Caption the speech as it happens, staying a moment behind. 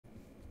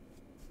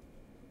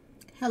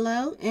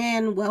Hello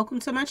and welcome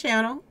to my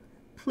channel.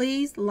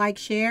 Please like,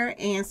 share,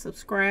 and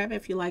subscribe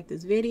if you like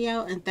this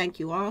video, and thank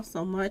you all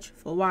so much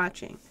for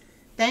watching.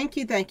 Thank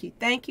you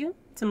to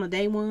my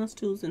day ones,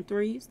 twos, and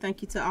threes.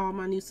 Thank you to all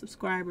my new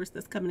subscribers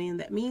that's coming in.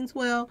 That means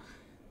well.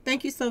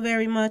 Thank you so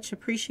very much.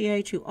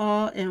 Appreciate you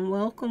all, and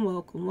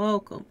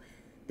welcome.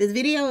 This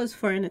video is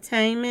for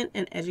entertainment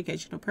and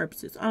educational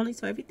purposes only,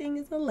 so everything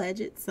is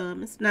alleged,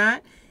 some it's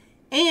not,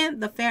 and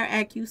the fair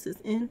act use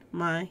is in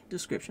my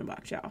description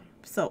box, y'all.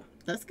 So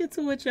let's get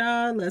to it,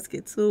 y'all. Let's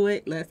get to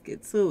it.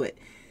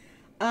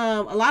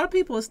 A lot of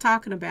people is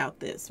talking about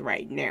this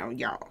right now,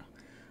 y'all.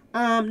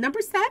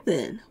 Number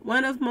 7,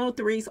 one of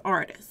Mo3's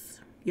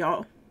artists,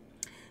 y'all,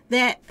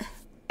 that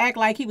act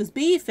like he was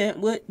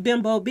beefing with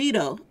Bimbo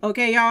Beto.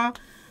 Okay, y'all.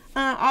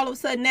 All of a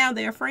sudden now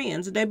they're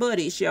friends. They're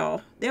buddies,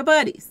 y'all. They're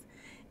buddies.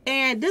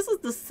 And this is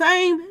the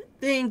same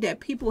thing that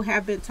people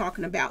have been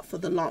talking about for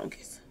the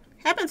longest.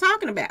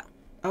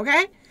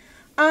 Okay?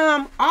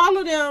 All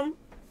of them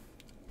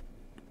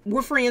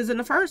were friends in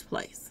the first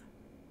place.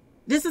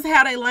 This is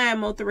how they line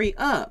Mo3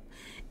 up.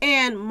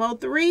 And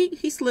Mo3,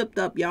 he slipped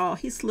up, y'all.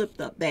 He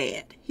slipped up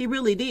bad. He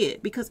really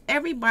did. Because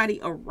everybody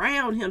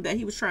around him that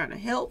he was trying to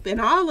help and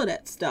all of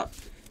that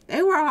stuff,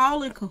 they were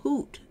all in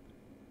cahoot.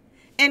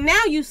 And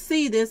now you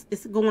see this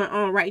is going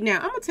on right now.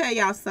 I'm going to tell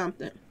y'all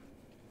something.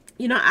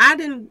 I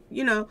don't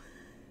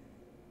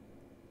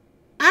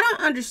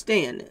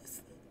understand this.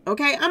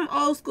 Okay, I'm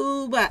old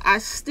school, but I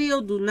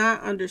still do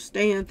not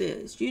understand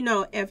this.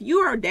 If you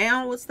are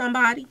down with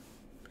somebody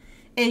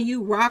and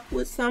you rock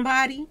with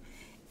somebody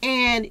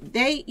and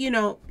they,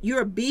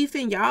 you're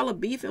beefing, y'all are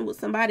beefing with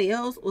somebody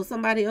else, or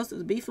somebody else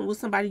is beefing with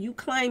somebody you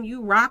claim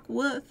you rock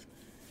with,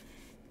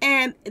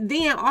 and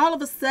then all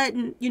of a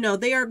sudden,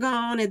 they are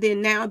gone, and then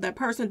now that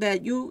person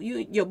that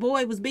your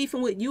boy was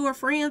beefing with, you are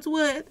friends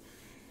with,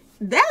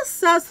 that's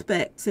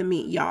suspect to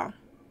me, y'all.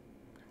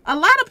 A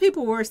lot of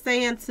people were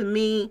saying to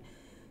me,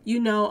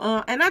 and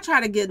I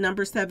try to give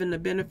number 7 the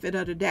benefit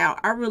of the doubt.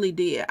 I really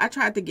did. I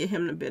tried to give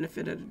him the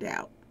benefit of the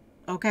doubt.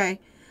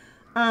 Okay.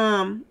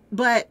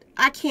 But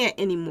I can't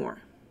anymore.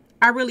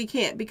 I really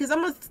can't, because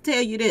I'm going to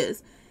tell you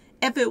this.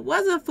 If it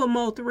wasn't for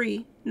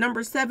Mo3,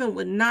 number 7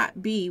 would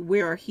not be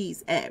where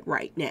he's at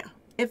right now.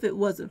 If it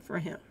wasn't for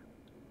him,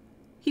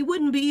 he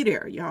wouldn't be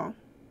there, y'all.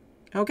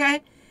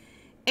 Okay.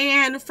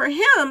 And for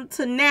him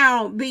to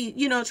now be,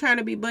 trying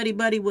to be buddy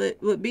with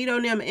Beto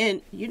and them,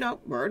 and,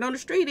 word on the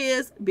street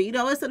is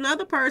Beto is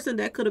another person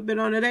that could have been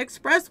on that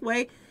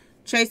expressway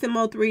chasing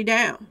Mo3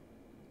 down,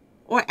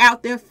 or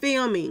out there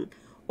filming,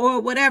 or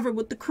whatever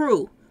with the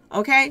crew.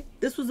 Okay?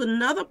 This was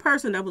another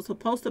person that was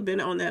supposed to have been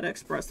on that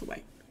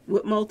expressway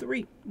with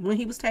Mo3 when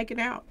he was taken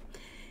out.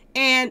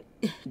 And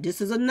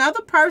this is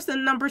another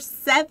person, number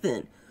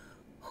 7,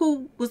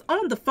 who was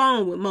on the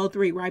phone with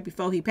Mo3 right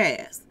before he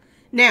passed.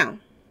 Now,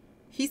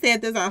 he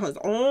said this out of his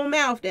own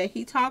mouth that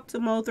he talked to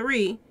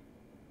Mo3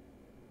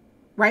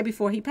 right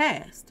before he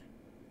passed.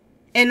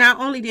 And not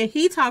only did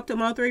he talk to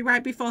Mo3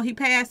 right before he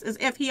passed, as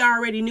if he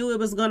already knew it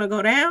was going to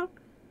go down,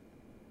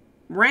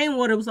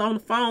 Rainwater was on the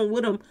phone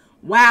with him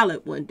while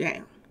it went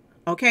down.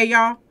 Okay,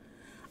 y'all?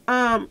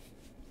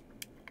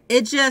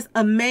 It just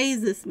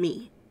amazes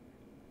me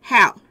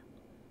how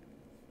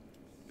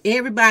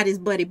everybody's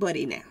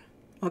buddy now.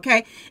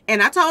 Okay,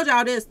 and I told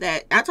y'all this,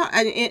 that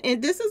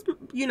and this is,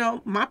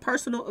 my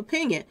personal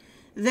opinion,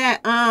 that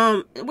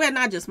well,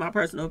 not just my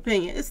personal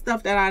opinion, it's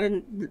stuff that I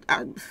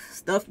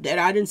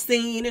didn't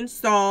seen and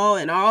saw,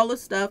 and all the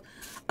stuff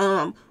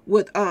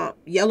with not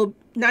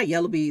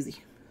Yellow Beezy,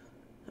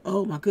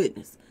 oh my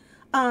goodness,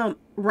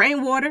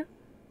 Rainwater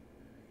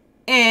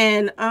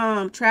and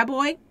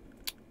Traboy,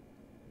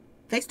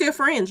 they still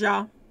friends,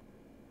 y'all,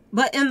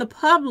 but in the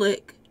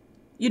public,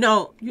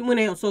 when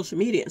they on social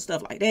media and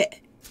stuff like that,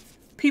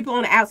 people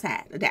on the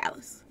outside of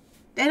Dallas,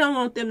 they don't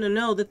want them to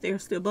know that they're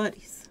still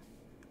buddies.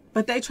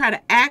 But they try to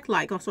act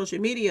like on social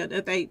media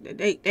that they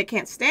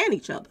can't stand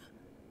each other.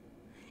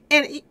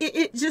 And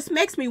it just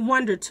makes me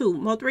wonder, too.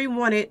 Mo3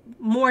 wanted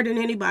more than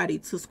anybody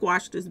to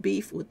squash this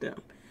beef with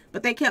them.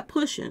 But they kept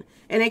pushing,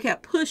 and they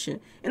kept pushing.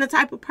 And the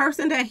type of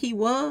person that he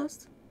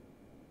was,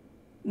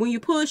 when you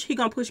push, he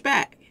gonna push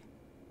back.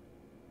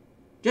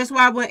 Just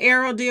why when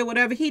Arrow did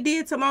whatever he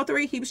did to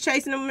Mo3, he was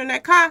chasing him in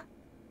that car.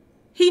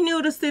 He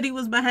knew the city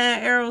was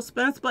behind Errol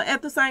Spence, but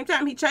at the same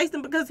time, he chased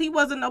him because he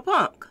wasn't no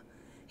punk.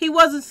 He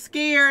wasn't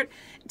scared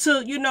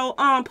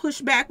to,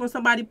 push back when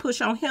somebody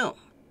pushed on him.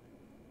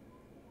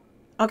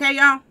 Okay,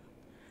 y'all?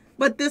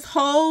 But this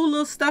whole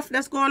little stuff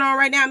that's going on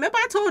right now, remember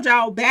I told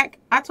y'all back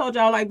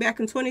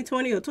in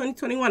 2020 or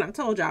 2021, I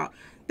told y'all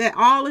that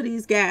all of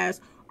these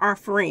guys are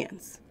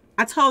friends.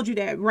 I told you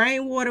that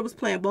Rainwater was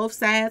playing both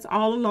sides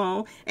all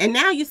along. And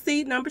now you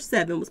see number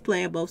 7 was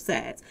playing both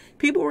sides.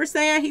 People were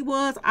saying he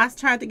was. I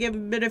tried to give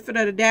him the benefit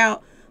of the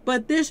doubt.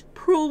 But this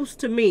proves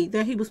to me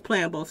that he was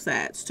playing both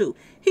sides too.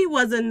 He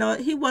wasn't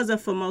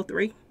for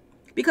Mo3.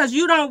 Because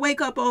you don't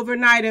wake up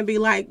overnight and be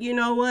like, you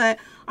know what?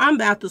 I'm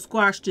about to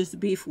squash this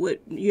beef with,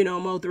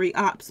 Mo3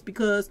 opps,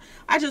 because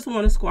I just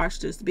want to squash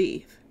this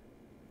beef.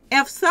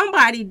 If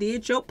somebody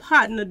did your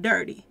partner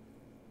dirty,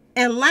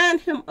 and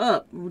lined him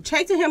up,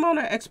 chasing him on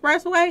the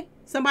expressway,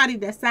 somebody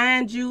that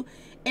signed you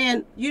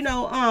and, you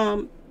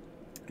know,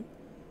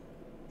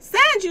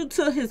 signed you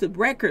to his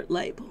record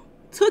label,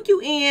 took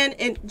you in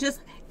and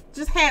just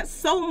had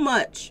so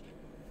much,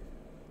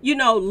 you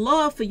know,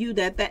 love for you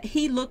that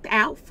he looked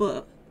out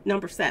for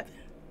Number 7.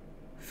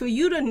 For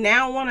you to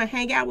now want to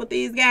hang out with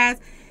these guys,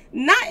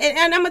 and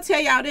I'm going to tell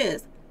y'all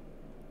this,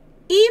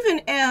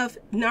 even if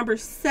Number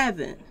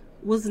 7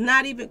 was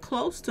not even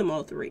close to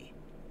Mo3,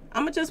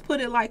 I'm going to just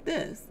put it like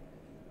this.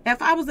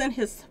 If I was in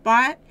his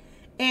spot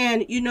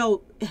and, you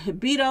know,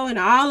 Beto and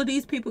all of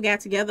these people got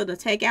together to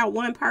take out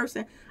one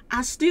person,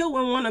 I still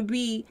wouldn't want to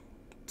be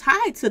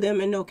tied to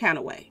them in no kind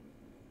of way.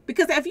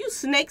 Because if you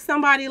snake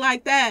somebody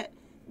like that,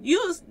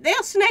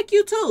 they'll snake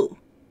you too.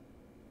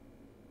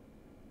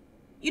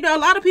 You know, a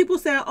lot of people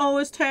saying, oh,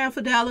 it's time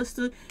for Dallas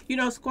to, you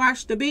know,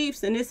 squash the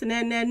beefs and this and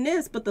that and that and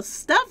this. But the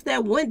stuff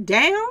that went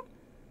down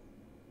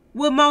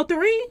with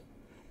Mo3,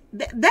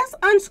 that's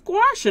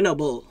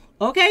unsquashable.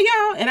 Okay,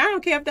 y'all? And I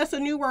don't care if that's a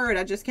new word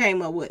I just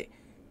came up with.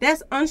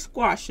 That's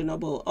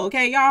unsquashable.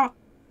 Okay, y'all?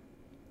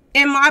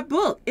 In my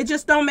book, it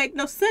just don't make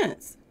no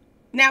sense.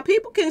 Now,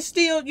 people can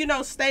still, you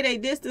know, stay their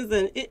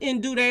distance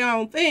and do their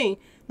own thing.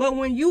 But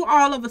when you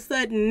all of a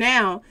sudden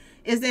now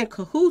is in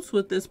cahoots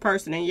with this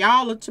person and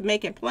y'all are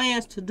making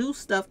plans to do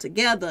stuff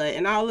together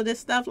and all of this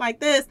stuff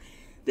like this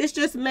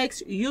just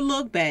makes you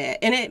look bad.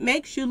 And it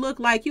makes you look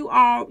like you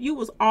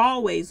was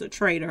always a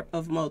traitor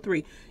of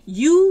Mo3.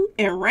 You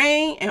and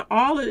Rain and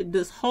all of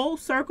this whole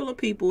circle of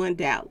people in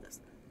Dallas.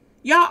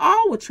 Y'all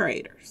all were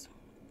traitors.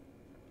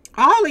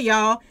 All of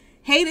y'all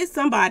hated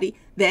somebody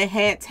that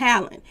had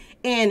talent.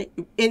 And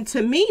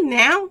to me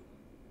now,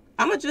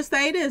 I'm going to just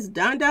say this,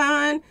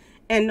 Dun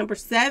and Number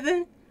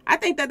 7, I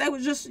think that they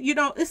was just, you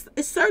know,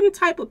 it's certain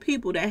type of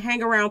people that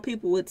hang around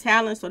people with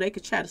talent so they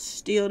could try to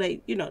steal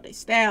they, you know, their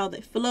style,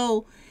 their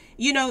flow,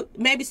 you know,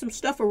 maybe some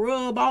stuff will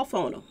rub off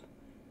on them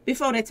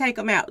before they take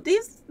them out.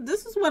 This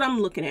is what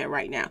I'm looking at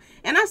right now.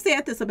 And I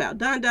said this about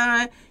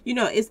Dun. You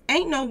know, it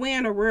ain't no way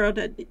in the world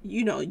that,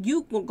 you know,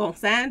 you gonna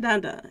sign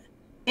Dun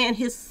and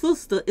his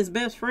sister is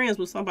best friends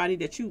with somebody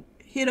that you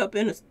hit up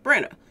in a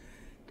Sprinter.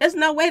 There's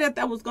no way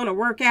that was going to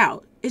work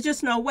out. It's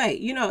just no way.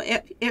 You know,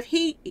 if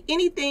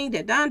anything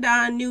that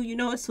Dun knew, you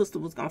know, his sister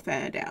was going to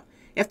find out.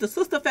 If the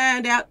sister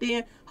found out,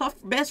 then her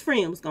best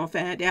friend was going to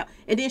find out.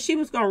 And then she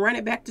was going to run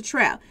it back to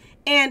trial.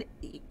 And,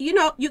 you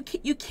know, you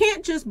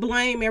can't just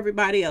blame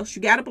everybody else.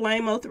 You got to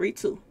blame Mo3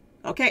 too.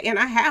 Okay? And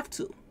I have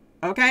to.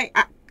 Okay?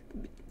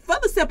 For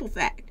the simple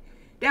fact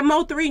that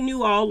Mo3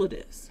 knew all of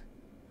this.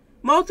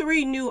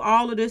 Mo3 knew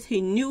all of this.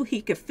 He knew,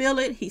 he could feel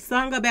it. He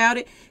sung about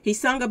it. He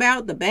sung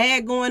about the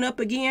bag going up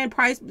again.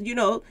 Price, you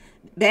know,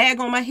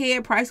 bag on my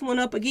head. Price went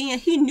up again.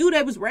 He knew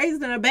they was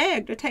raising a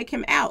bag to take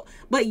him out.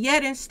 But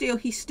yet and still,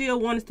 he still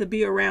wanted to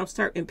be around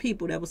certain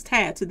people that was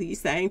tied to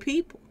these same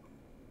people.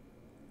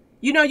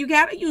 You know, you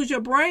got to use your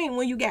brain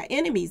when you got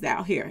enemies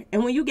out here.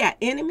 And when you got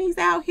enemies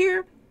out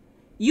here,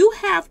 you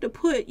have to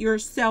put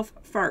yourself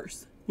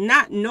first.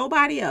 Not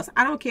nobody else.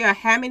 I don't care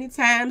how many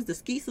times the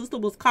ski sister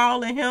was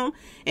calling him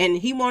and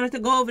he wanted to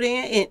go over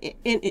there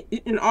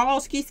and all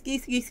ski.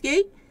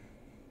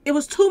 It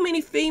was too many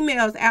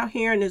females out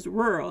here in this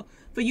world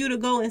for you to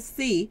go and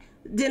see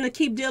than to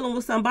keep dealing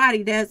with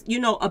somebody that's, you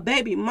know, a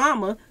baby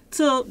mama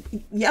to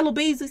Yellow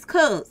Beezy's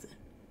cousin.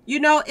 You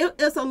know,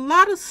 it's a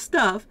lot of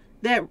stuff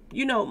that,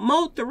 you know,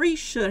 Mo3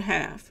 should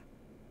have.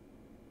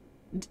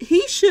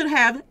 He should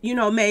have, you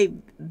know,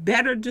 made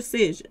better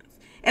decisions.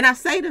 And I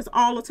say this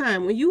all the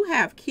time. When you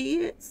have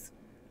kids,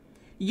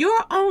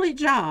 your only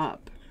job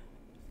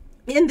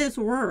in this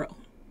world,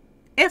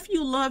 if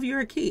you love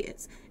your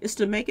kids, is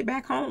to make it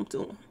back home to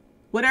them.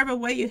 Whatever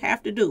way you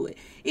have to do it.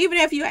 Even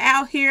if you're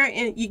out here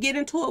and you get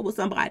into it with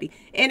somebody.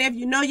 And if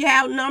you know you're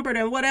outnumbered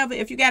and whatever,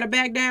 if you got to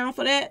back down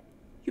for that,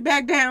 you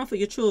back down for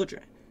your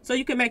children. So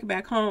you can make it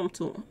back home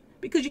to them.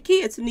 Because your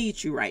kids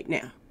need you right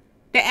now.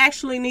 They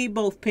actually need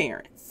both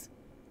parents.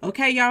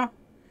 Okay, y'all?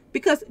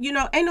 Because, you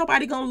know, ain't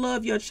nobody going to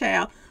love your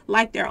child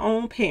like their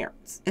own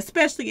parents.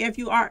 Especially if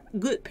you are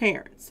good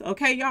parents.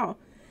 Okay, y'all?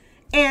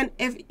 And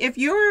if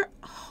your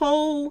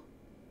whole,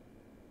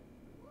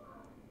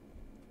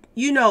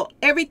 you know,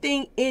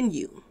 everything in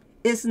you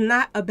is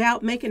not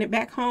about making it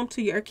back home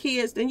to your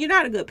kids, then you're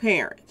not a good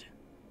parent.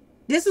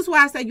 This is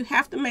why I say you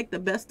have to make the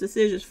best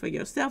decisions for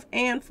yourself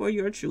and for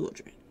your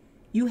children.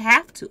 You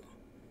have to.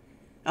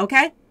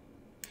 Okay?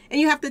 And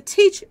you have to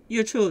teach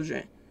your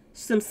children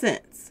some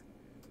sense.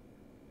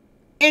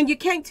 And you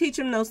can't teach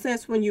them no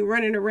sense when you're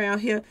running around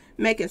here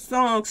making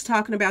songs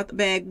talking about the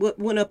bag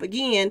went up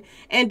again.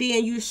 And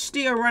then you're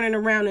still running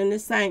around in the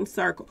same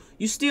circle.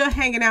 You're still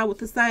hanging out with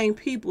the same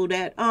people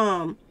that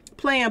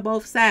playing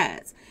both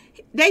sides.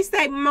 They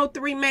say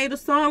Mo3 made a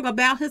song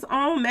about his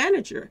own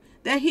manager.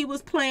 That he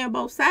was playing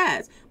both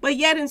sides. But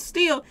yet and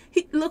still,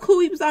 look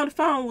who he was on the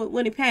phone with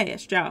when he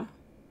passed, y'all.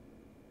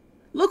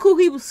 Look who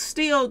he was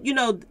still, you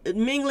know,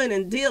 mingling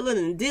and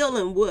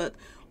dealing with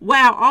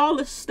while all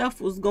this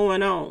stuff was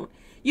going on.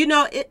 You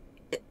know,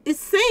 it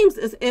seems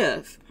as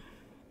if,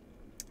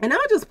 and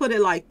I'll just put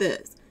it like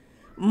this.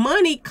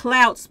 money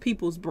clouds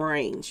people's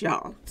brains,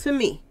 y'all. To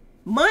me,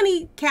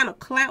 money kind of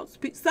clouds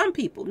some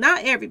people,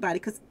 not everybody,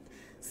 because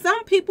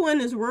some people in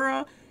this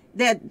world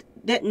that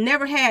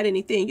never had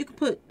anything, you can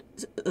put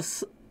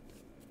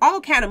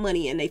all kind of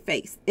money in their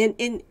face and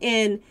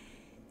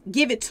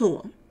give it to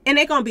them, and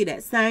they're gonna be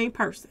that same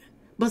person.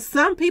 But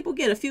some people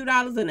get a few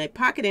dollars in their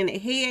pocket and their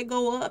head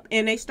go up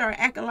and they start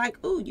acting like,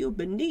 oh, you're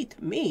beneath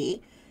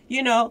me,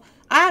 you know,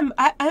 I'm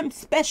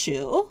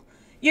special,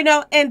 you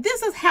know. And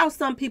this is how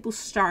some people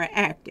start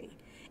acting.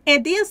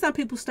 And then some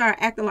people start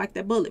acting like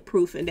they're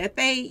bulletproof and that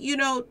they, you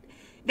know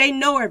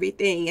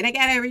everything and they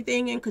got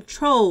everything in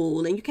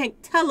control and you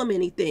can't tell them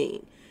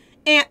anything.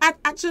 And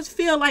I just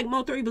feel like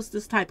Mo3 was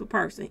this type of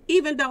person,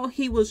 even though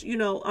he was, you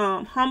know,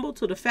 humble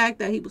to the fact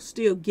that he was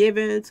still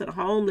giving to the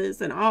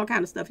homeless and all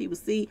kind of stuff. He would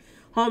see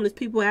homeless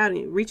people out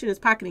and reach in his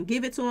pocket and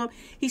give it to them.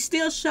 He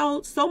still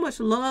showed so much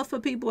love for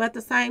people at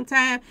the same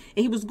time.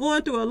 And he was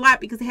going through a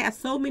lot because he had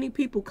so many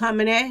people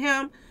coming at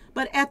him.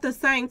 But at the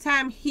same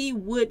time, he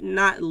would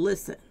not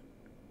listen.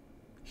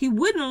 He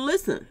wouldn't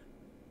listen.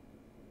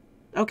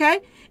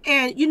 Okay?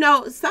 And, you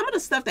know, some of the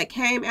stuff that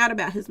came out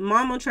about his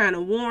mama trying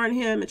to warn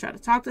him and try to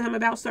talk to him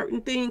about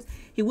certain things,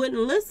 he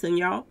wouldn't listen,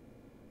 y'all.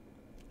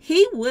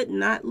 He would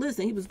not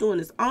listen. He was doing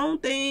his own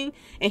thing,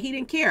 and he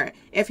didn't care.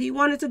 If he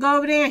wanted to go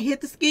over there and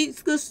hit the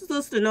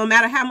sister, no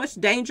matter how much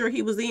danger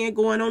he was in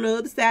going on the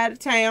other side of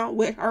town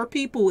where her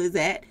people is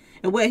at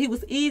and where he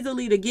was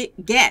easily to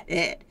get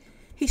at,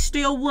 he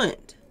still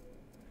wouldn't.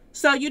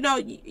 So, you know,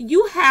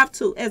 you have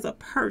to, as a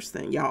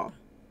person, y'all,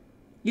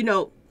 you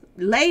know,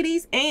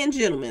 ladies and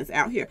gentlemen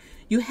out here,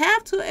 you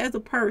have to, as a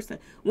person,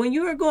 when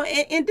you are going,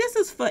 and this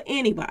is for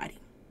anybody,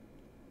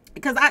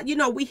 because you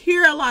know, we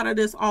hear a lot of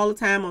this all the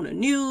time on the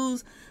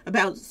news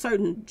about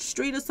certain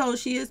street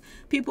associates,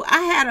 people. I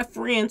had a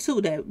friend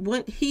too that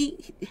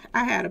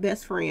I had a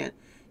best friend,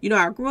 you know,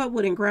 I grew up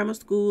with in grammar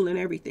school and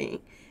everything.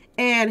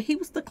 And he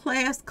was the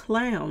class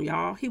clown,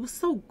 y'all. He was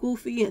so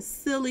goofy and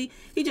silly.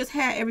 He just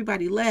had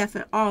everybody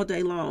laughing all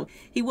day long.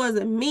 He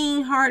wasn't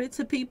mean-hearted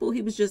to people.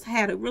 He was just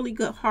had a really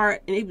good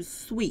heart, and he was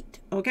sweet.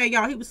 Okay,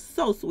 y'all? He was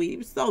so sweet. He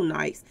was so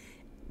nice.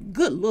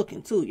 Good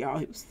looking, too, y'all.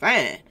 He was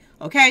fine.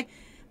 Okay?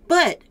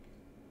 But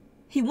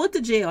he went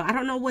to jail. I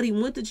don't know what he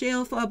went to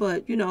jail for,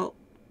 but, you know,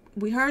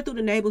 we heard through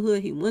the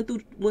neighborhood he went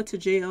to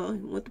jail. He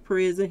went to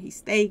prison. He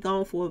stayed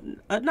gone for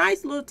a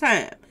nice little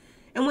time.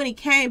 And when he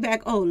came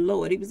back, oh,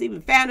 Lord, he was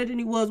even fatter than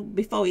he was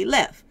before he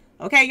left.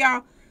 Okay,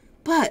 y'all?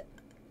 But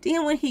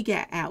then when he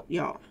got out,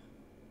 y'all,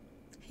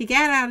 he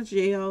got out of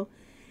jail,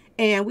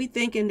 and we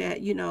thinking that,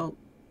 you know,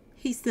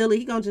 he's silly.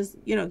 He gonna just,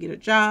 you know, get a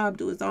job,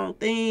 do his own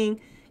thing.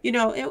 You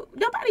know,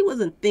 nobody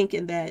wasn't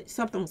thinking that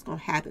something was going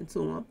to happen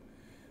to him.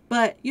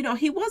 But, you know,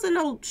 he wasn't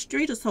no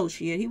street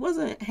associate. He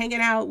wasn't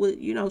hanging out with,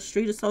 you know,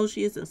 street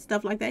associates and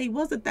stuff like that. He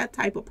wasn't that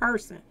type of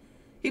person.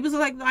 He was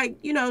like,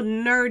 you know,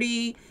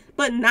 nerdy,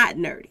 but not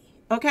nerdy.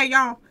 Okay,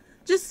 y'all,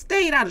 just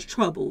stayed out of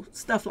trouble,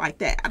 stuff like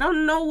that. I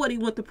don't know what he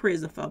went to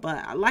prison for,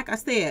 but like I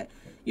said,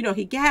 you know,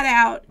 he got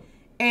out,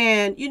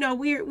 and you know,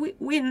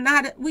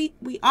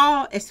 we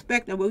all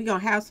expect that we're gonna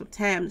have some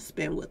time to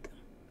spend with him.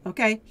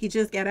 Okay, he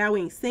just got out.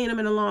 We ain't seen him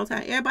in a long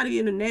time. Everybody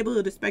in the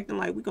neighborhood expecting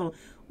like we're gonna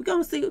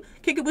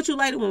kick it with you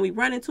later when we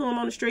run into him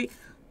on the street.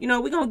 You know,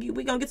 we're gonna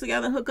get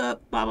together and hook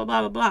up, blah blah blah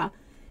blah blah,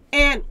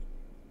 and.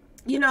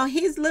 You know,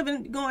 he's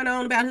going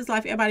on about his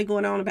life, everybody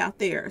going on about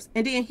theirs.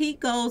 And then he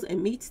goes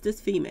and meets this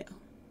female.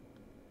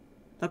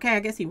 Okay, I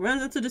guess he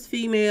runs into this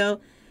female,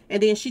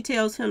 and then she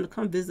tells him to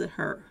come visit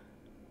her.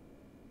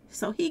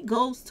 So he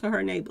goes to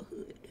her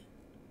neighborhood.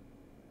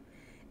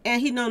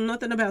 And he know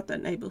nothing about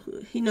that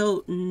neighborhood. He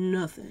know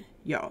nothing,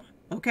 y'all.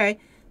 Okay?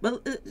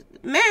 But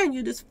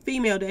man, this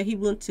female that he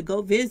went to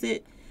go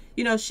visit,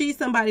 you know, she's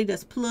somebody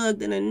that's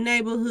plugged in the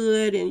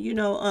neighborhood and, you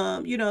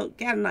know,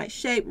 got a nice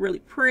shape, really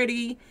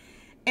pretty.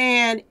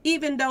 And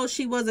even though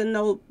she wasn't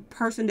no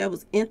person that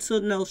was into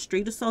no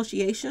street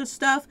association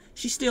stuff,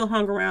 she still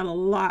hung around a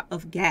lot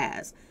of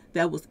guys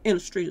that was in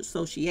street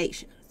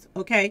associations.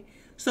 Okay,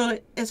 so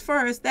as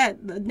far as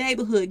that, the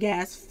neighborhood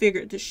guys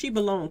figured that she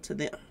belonged to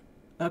them.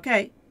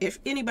 Okay, if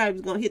anybody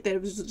was gonna hit that,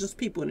 it was just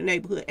people in the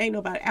neighborhood. Ain't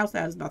nobody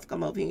outside is about to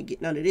come over here and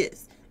get none of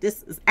this.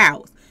 This is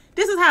ours.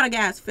 This is how the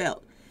guys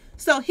felt.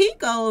 So he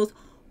goes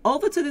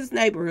over to this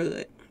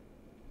neighborhood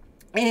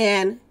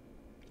and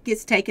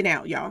gets taken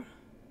out, y'all.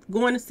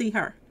 Going to see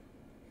her.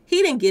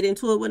 He didn't get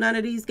into it with none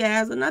of these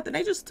guys or nothing.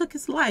 They just took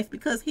his life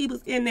because he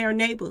was in their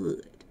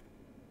neighborhood.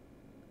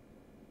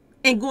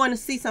 And going to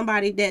see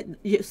somebody that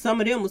some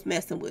of them was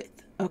messing with.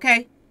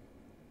 Okay?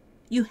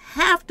 You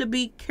have to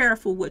be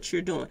careful what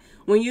you're doing.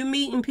 When you're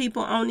meeting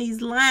people on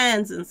these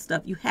lines and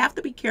stuff, you have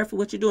to be careful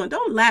what you're doing.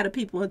 Don't lie to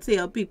people and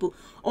tell people,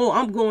 oh,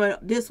 I'm going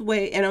this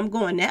way and I'm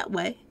going that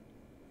way.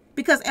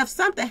 Because if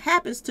something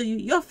happens to you,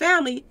 your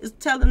family is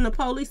telling the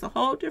police a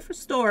whole different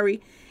story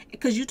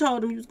because you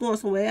told them you was going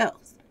somewhere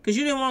else. Because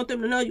you didn't want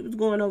them to know you was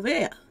going over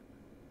there.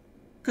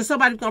 Because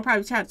somebody's going to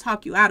probably try to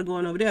talk you out of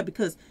going over there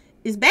because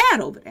it's bad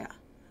over there.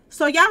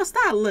 So y'all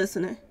start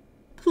listening.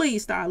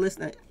 Please start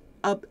listening.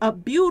 A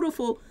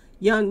beautiful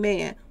young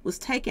man was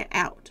taken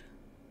out.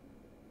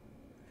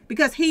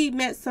 because he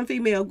met some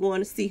female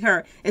going to see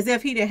her as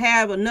if he didn't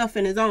have enough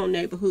in his own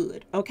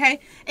neighborhood, okay?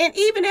 And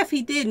even if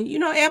he didn't, you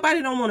know,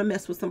 everybody don't want to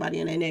mess with somebody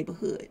in their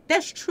neighborhood.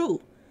 That's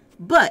true.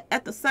 But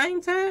at the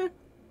same time,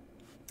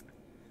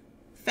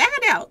 find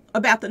out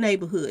about the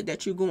neighborhood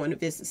that you're going to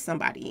visit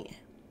somebody in,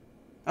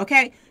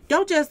 okay?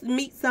 Don't just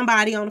meet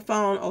somebody on the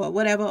phone or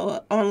whatever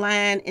or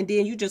online and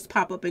then you just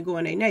pop up and go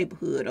in their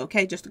neighborhood,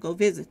 okay, just to go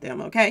visit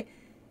them, okay?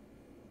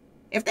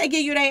 If they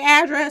give you their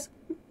address,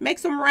 make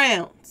some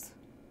rounds.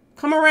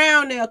 Come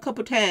around there a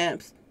couple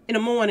times in the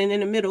morning, in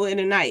the middle, in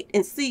the night,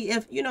 and see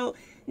if, you know,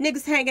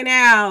 niggas hanging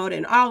out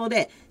and all of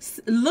that.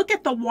 Look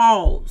at the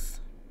walls,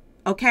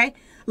 okay?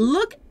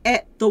 Look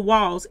at the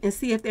walls and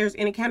see if there's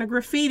any kind of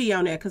graffiti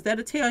on there, because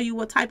that'll tell you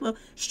what type of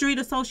street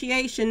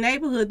association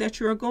neighborhood that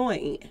you're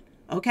going in,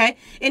 okay?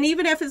 And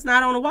even if it's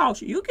not on the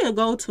walls, you can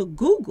go to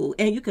Google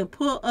and you can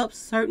pull up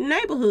certain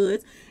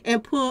neighborhoods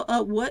and pull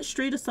up what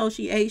street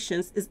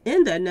associations is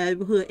in that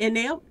neighborhood, and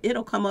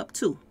it'll come up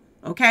too,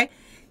 okay?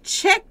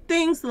 Check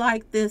things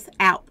like this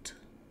out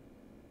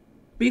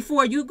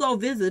before you go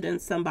visiting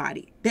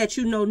somebody that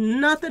you know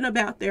nothing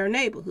about their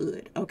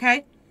neighborhood,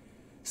 okay?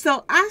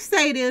 So I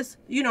say this,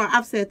 you know,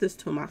 I've said this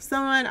to my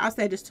son. I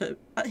say this to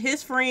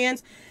his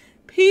friends.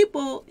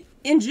 People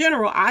in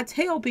general, I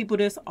tell people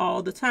this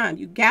all the time.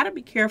 You got to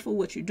be careful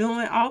what you're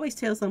doing. Always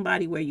tell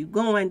somebody where you're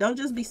going. Don't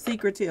just be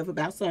secretive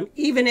about something.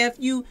 Even if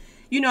you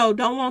know,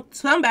 don't want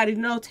somebody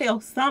to know, tell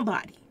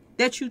somebody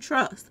that you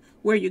trust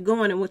where you're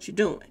going and what you're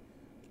doing.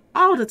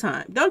 All the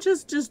time. Don't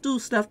just do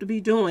stuff to be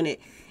doing it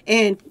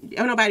and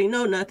don't nobody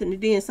know nothing and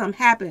then something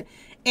happen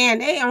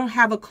and they don't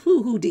have a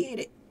clue who did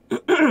it.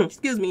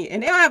 Excuse me.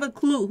 And they don't have a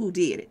clue who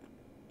did it.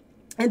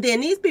 And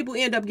then these people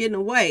end up getting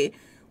away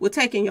with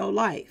taking your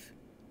life.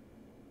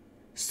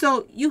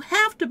 So you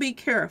have to be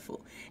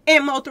careful.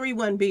 And Mo3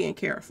 wasn't being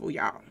careful,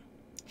 y'all.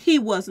 He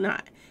was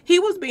not. He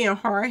was being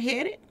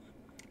hard-headed.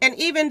 And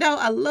even though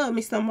I love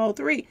me some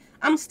Mo3,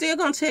 I'm still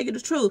going to tell you the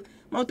truth.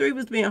 Mo3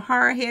 was being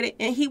hard-headed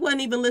and he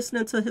wasn't even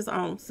listening to his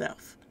own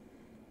self.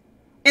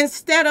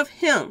 Instead of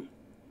him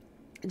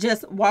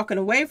just walking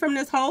away from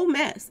this whole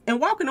mess and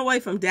walking away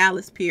from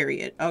Dallas,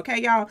 period.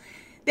 Okay, y'all?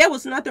 There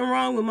was nothing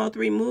wrong with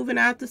Mo3 moving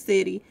out the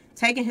city,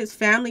 taking his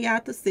family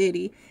out the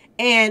city,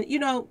 and, you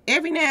know,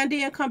 every now and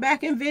then come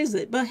back and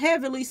visit, but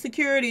heavily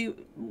security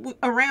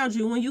around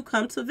you when you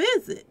come to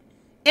visit,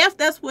 if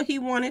that's what he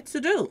wanted to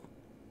do.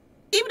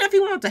 Even if he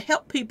wanted to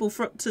help people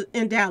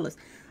in Dallas.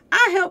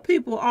 I help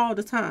people all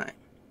the time.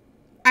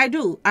 I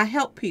do. I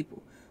help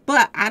people.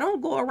 But I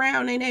don't go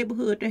around their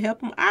neighborhood to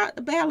help them. I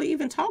barely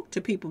even talk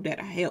to people that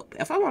I help.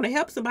 If I want to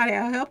help somebody,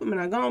 I'll help them and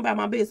I go on about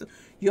my business.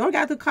 You don't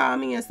got to call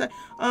me and say,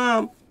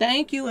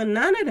 thank you and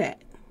none of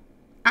that.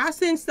 I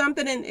send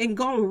something and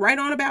go right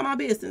on about my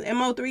business. And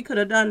Mo3 could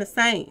have done the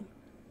same.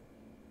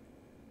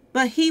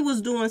 But he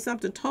was doing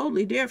something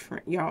totally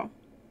different, y'all.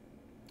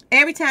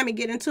 Every time he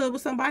get into it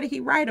with somebody, he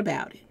write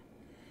about it.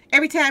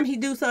 Every time he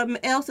do something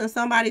else and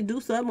somebody do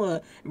something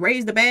or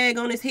raise the bag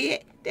on his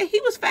head, that he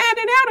was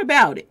finding out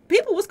about it.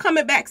 People was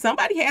coming back.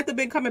 Somebody had to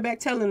been coming back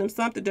telling him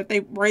something that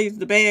they raised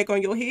the bag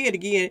on your head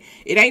again.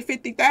 It ain't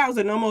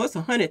 50,000 no more. It's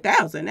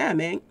 100,000 now,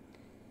 man.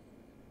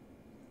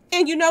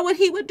 And you know what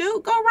he would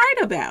do? Go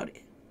write about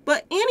it.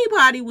 But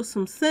anybody with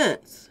some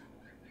sense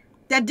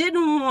that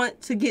didn't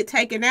want to get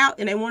taken out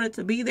and they wanted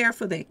to be there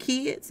for their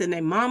kids and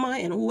their mama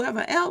and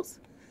whoever else,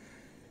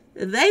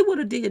 they would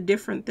have did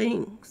different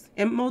things.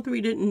 And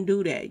Mo3 didn't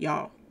do that,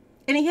 y'all.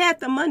 And he had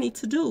the money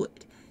to do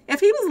it. If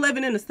he was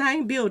living in the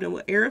same building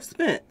with Eric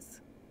Spence,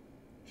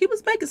 he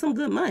was making some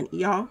good money,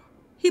 y'all.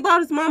 He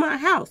bought his mama a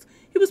house.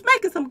 He was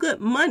making some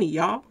good money,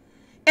 y'all.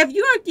 If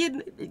you're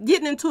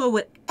getting into it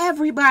with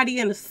everybody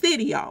in the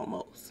city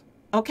almost,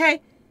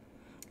 okay?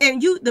 And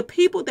the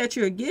people that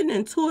you're getting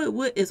into it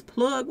with is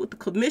plugged with the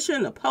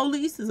commission, the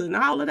police, and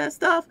all of that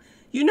stuff,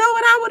 you know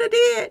what I would have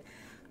did?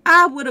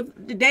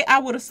 I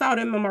would have saw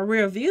them in my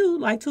rear view,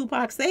 like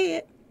Tupac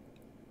said.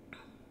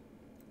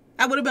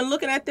 I would have been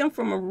looking at them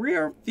from a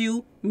rear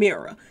view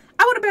mirror.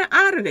 I would have been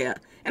out of there.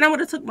 And I would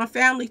have took my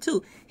family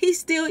too. He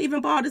still even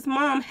bought his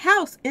mom's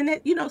house in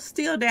that, you know,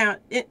 still down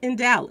in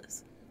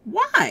Dallas.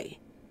 Why?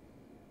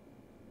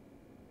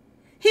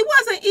 He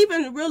wasn't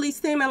even really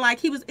seeming like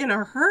he was in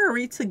a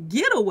hurry to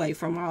get away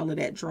from all of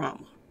that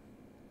drama.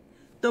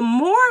 The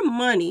more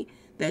money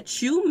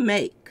that you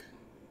make,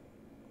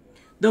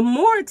 the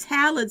more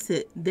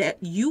talented that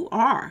you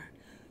are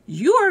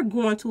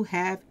going to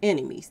have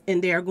enemies.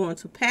 And they're going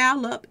to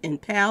pile up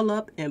and pile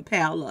up and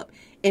pile up.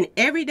 And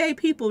everyday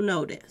people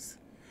know this.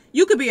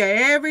 You could be an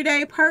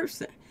everyday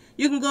person.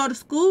 You can go to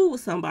school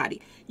with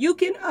somebody. You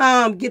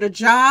can get a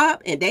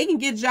job and they can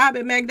get a job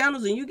at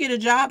McDonald's and you get a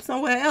job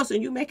somewhere else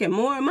and you're making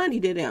more money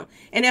than them.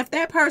 And if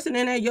that person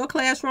in your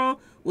classroom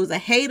was a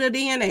hater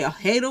then, they're a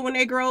hater when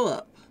they grow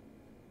up.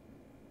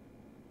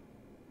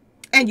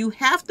 And you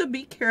have to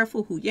be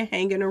careful who you're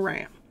hanging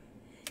around.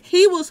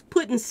 He was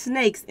putting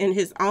snakes in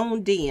his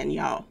own den,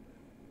 y'all.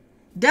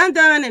 Dun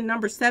Dun and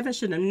Number 7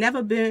 should have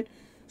never been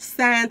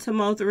signed to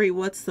Mo3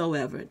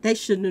 whatsoever. They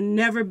should have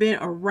never been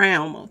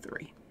around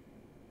Mo3.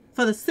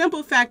 for the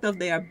simple fact of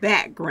their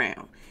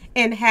background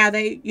and how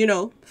they, you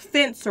know,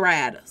 fence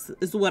riders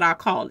is what I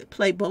call it.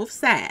 Play both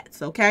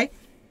sides, okay?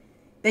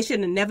 They should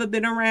have never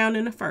been around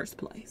in the first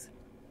place.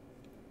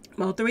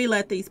 Mo3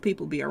 let these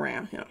people be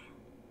around him.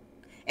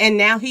 And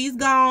now he's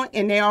gone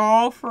and they're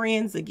all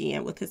friends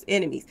again with his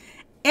enemies.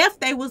 If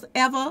they was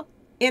ever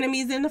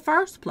enemies in the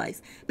first place.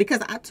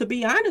 Because to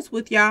be honest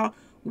with y'all,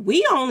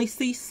 we only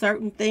see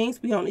certain things.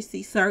 We only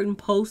see certain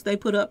posts they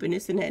put up and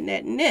this and that and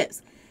that and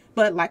this.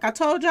 But like I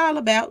told y'all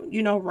about,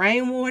 you know,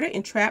 Rainwater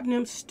and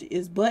Trapnum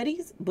is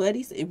buddies.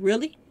 Buddies,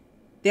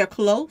 they're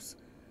close.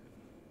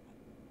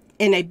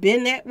 And they've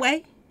been that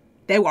way.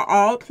 They were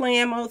all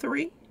playing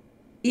Mo3.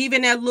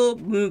 Even that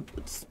little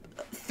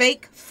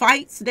fake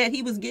fights that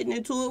he was getting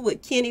into it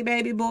with Kenny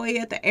Baby Boy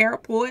at the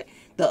airport.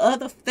 The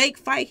other fake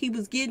fight he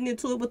was getting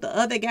into it with the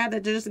other guy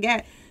that just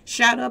got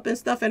shot up and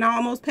stuff and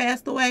almost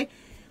passed away.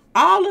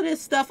 All of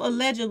this stuff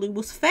allegedly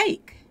was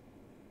fake.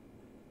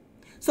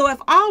 So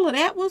if all of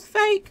that was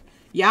fake,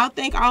 y'all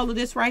think all of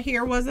this right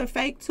here wasn't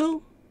fake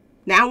too?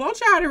 Now I want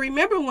y'all to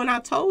remember when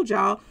I told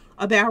y'all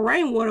about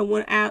Rainwater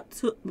went out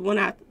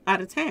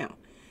of town.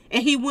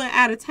 And he went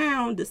out of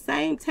town the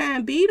same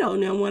time Beto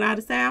and them went out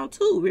of town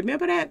too.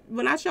 Remember that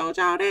when I showed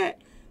y'all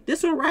that?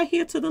 This one right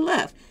here to the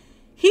left.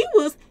 He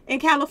was in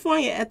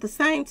California at the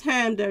same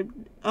time that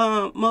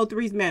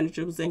Mo3's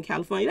manager was in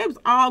California. They was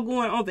all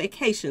going on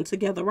vacation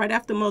together right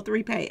after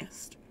Mo3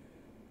 passed.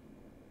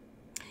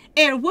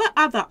 And what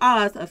are the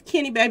odds of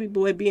Kenny Baby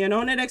Boy being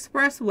on that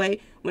expressway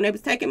when they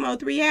was taking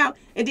Mo3 out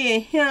and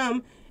then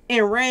him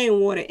and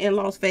Rainwater in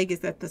Las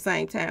Vegas at the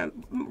same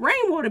time?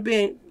 Rainwater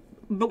been,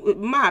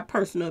 my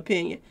personal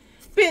opinion,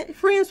 been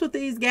friends with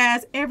these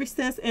guys ever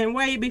since and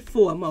way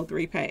before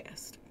Mo3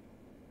 passed.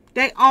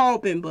 They all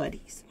been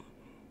buddies.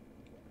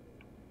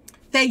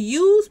 They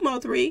used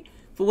Mo3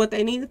 for what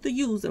they needed to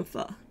use him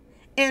for.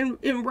 And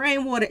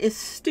Rainwater is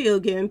still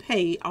getting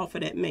paid off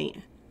of that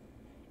man.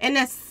 And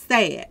that's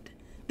sad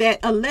that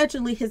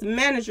allegedly his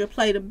manager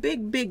played a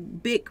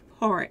big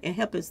part in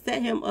helping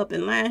set him up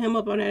and line him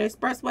up on that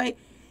expressway.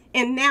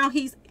 And now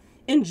he's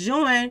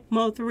enjoying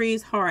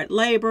Mo3's hard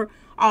labor,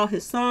 all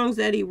his songs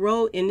that he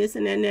wrote and this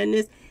and that and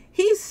this.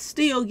 He's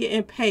still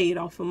getting paid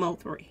off of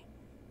Mo3.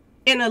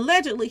 And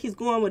allegedly, he's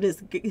going with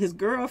his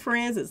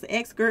girlfriends, his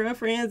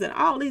ex-girlfriends, and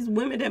all these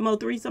women that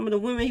Mo3, some of the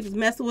women he was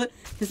messing with,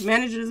 his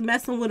manager is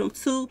messing with him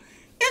too.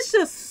 It's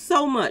just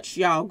so much,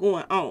 y'all,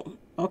 going on,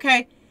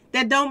 okay?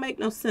 That don't make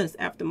no sense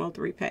after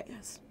Mo3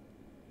 passed.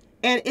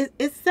 And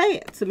it's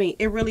sad to me.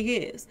 It really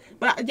is.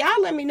 But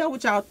y'all let me know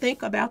what y'all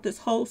think about this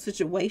whole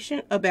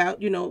situation, about,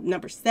 you know,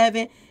 number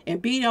 7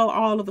 and Beto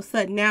all of a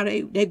sudden now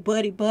they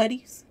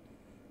buddies.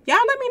 Y'all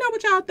let me know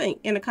what y'all think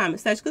in the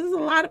comment section, because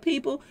there's a lot of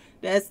people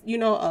that's, you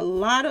know,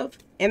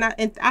 and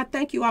I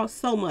thank you all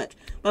so much.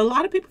 But a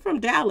lot of people from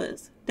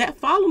Dallas that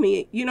follow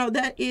me, you know,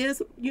 that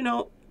is, you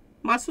know,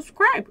 my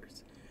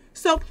subscribers.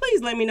 So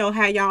please let me know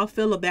how y'all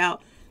feel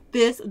about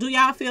this. Do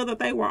y'all feel that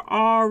they were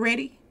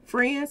already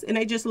friends and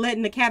they just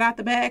letting the cat out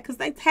the bag because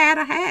they tired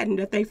of hiding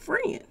that they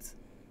friends?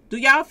 Do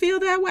y'all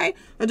feel that way?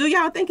 Or do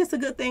y'all think it's a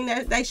good thing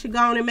that they should go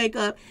on and make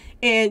up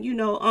and, you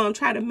know,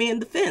 try to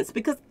mend the fence?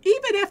 Because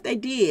even if they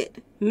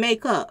did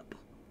make up,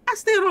 I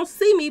still don't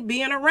see me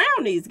being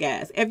around these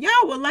guys. If y'all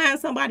would line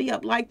somebody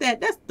up like that,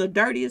 that's the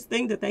dirtiest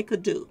thing that they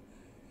could do.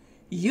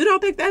 You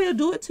don't think they'll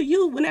do it to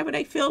you whenever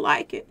they feel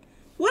like it?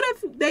 What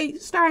if they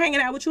start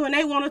hanging out with you and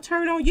they want to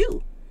turn on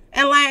you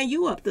and line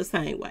you up the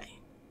same way?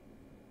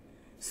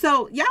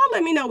 So y'all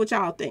let me know what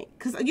y'all think.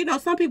 Because, you know,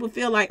 some people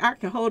feel like I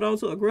can hold on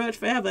to a grudge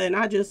forever. And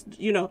I just,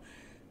 you know,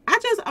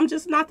 I'm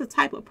just not the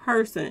type of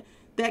person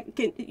that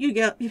can,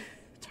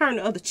 turn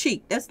the other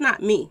cheek. That's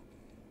not me.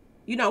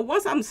 You know,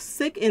 once I'm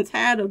sick and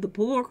tired of the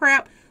bull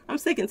crap, I'm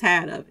sick and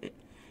tired of it.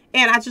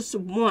 And I just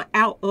want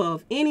out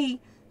of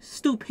any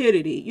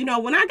stupidity. You know,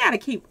 when I got to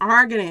keep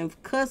arguing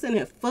and cussing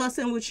and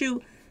fussing with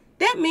you,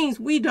 that means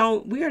we're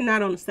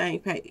not on the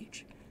same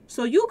page.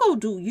 So you go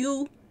do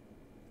you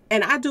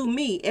and I do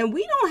me, and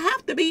we don't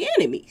have to be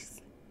enemies.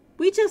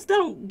 We just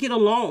don't get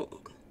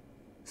along.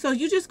 So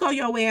you just go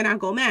your way and I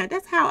go mine.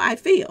 That's how I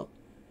feel.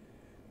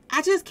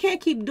 I just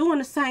can't keep doing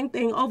the same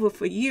thing over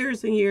for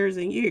years and years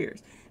and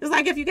years. It's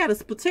like if you got a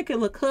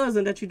particular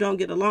cousin that you don't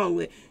get along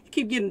with, you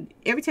keep getting,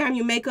 every time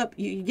you make up,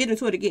 you get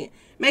into it again.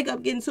 Make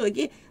up, get into it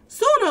again.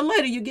 Sooner or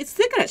later, you get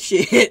sick of that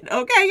shit,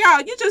 okay,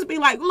 y'all? You just be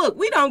like, look,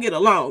 we don't get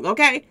along,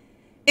 okay?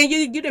 And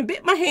you done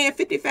bit my hand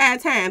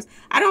 55 times.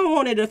 I don't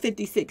want it a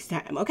 56th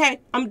time,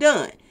 okay? I'm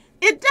done.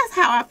 That's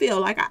how I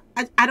feel. Like,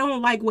 I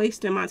don't like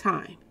wasting my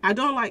time. I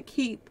don't like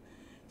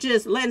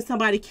just letting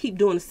somebody keep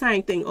doing the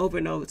same thing over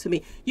and over to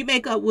me. You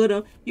make up with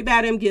them, you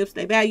buy them gifts,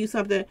 they buy you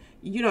something,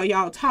 you know,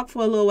 y'all talk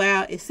for a little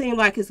while, it seems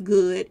like it's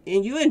good,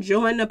 and you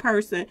enjoying the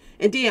person,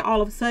 and then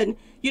all of a sudden,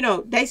 you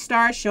know, they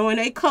start showing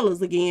their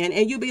colors again,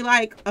 and you be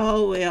like,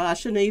 oh, well, I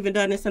shouldn't have even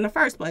done this in the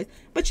first place.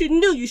 But you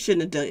knew you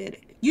shouldn't have done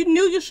it. You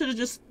knew you should have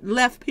just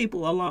left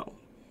people alone,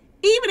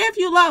 even if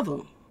you love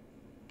them.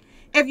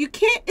 If you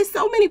can't, it's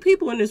so many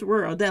people in this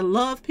world that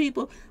love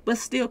people, but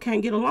still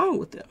can't get along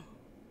with them.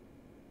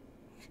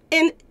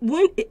 And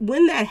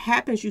when that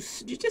happens, you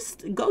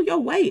just go your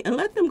way and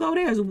let them go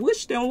theirs.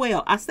 Wish them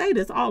well. I say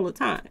this all the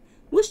time.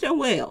 Wish them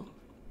well.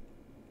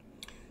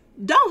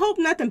 Don't hope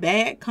nothing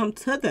bad come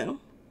to them.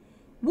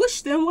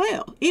 Wish them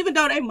well. Even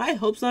though they might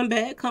hope something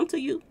bad come to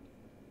you.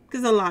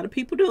 Because a lot of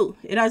people do.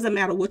 It doesn't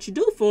matter what you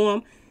do for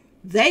them.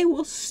 They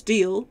will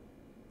still,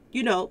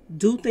 you know,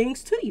 do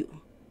things to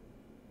you.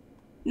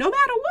 No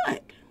matter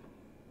what.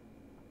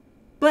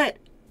 But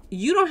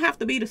you don't have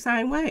to be the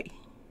same way.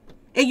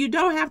 And you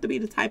don't have to be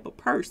the type of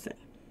person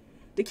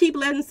to keep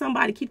letting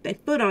somebody keep their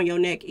foot on your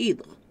neck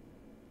either.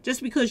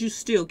 Just because you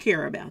still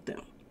care about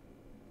them.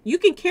 You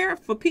can care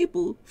for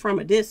people from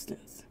a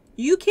distance.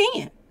 You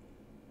can.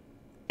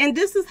 And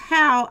this is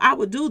how I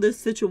would do this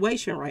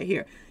situation right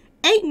here.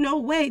 Ain't no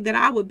way that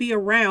I would be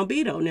around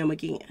Beto and them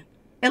again.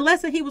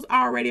 Unless he was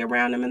already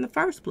around them in the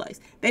first place.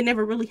 They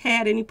never really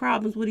had any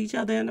problems with each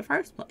other in the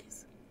first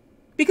place.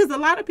 Because a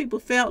lot of people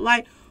felt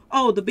like,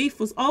 oh, the beef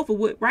was over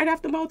with right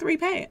after Mo3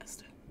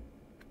 passed.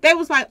 They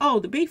was like, oh,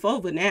 the beef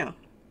over now.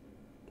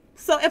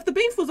 So if the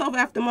beef was over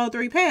after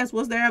Mo3 passed,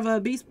 was there ever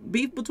a beef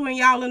between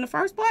y'all in the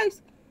first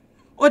place?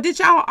 Or did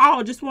y'all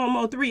all just want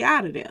Mo3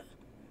 out of there?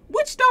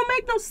 Which don't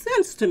make no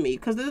sense to me.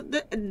 Because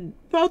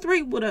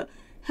Mo3 would have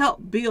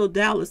helped build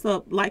Dallas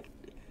up like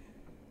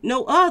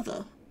no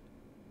other.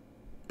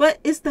 But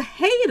it's the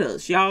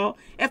haters, y'all.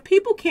 If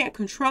people can't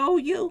control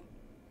you,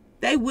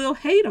 they will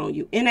hate on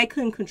you. And they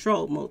couldn't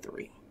control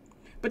Mo3.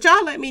 But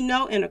y'all let me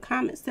know in the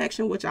comment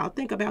section what y'all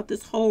think about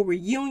this whole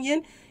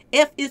reunion.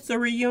 If it's a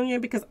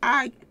reunion. Because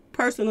I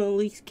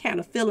personally kind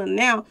of feeling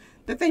now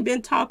that they've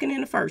been talking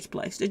in the first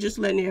place. They're just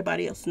letting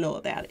everybody else know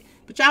about it.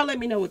 But y'all let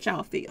me know what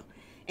y'all feel.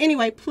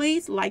 Anyway,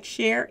 please like,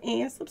 share,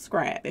 and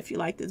subscribe if you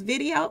like this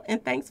video.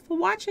 And thanks for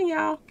watching,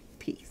 y'all.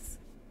 Peace.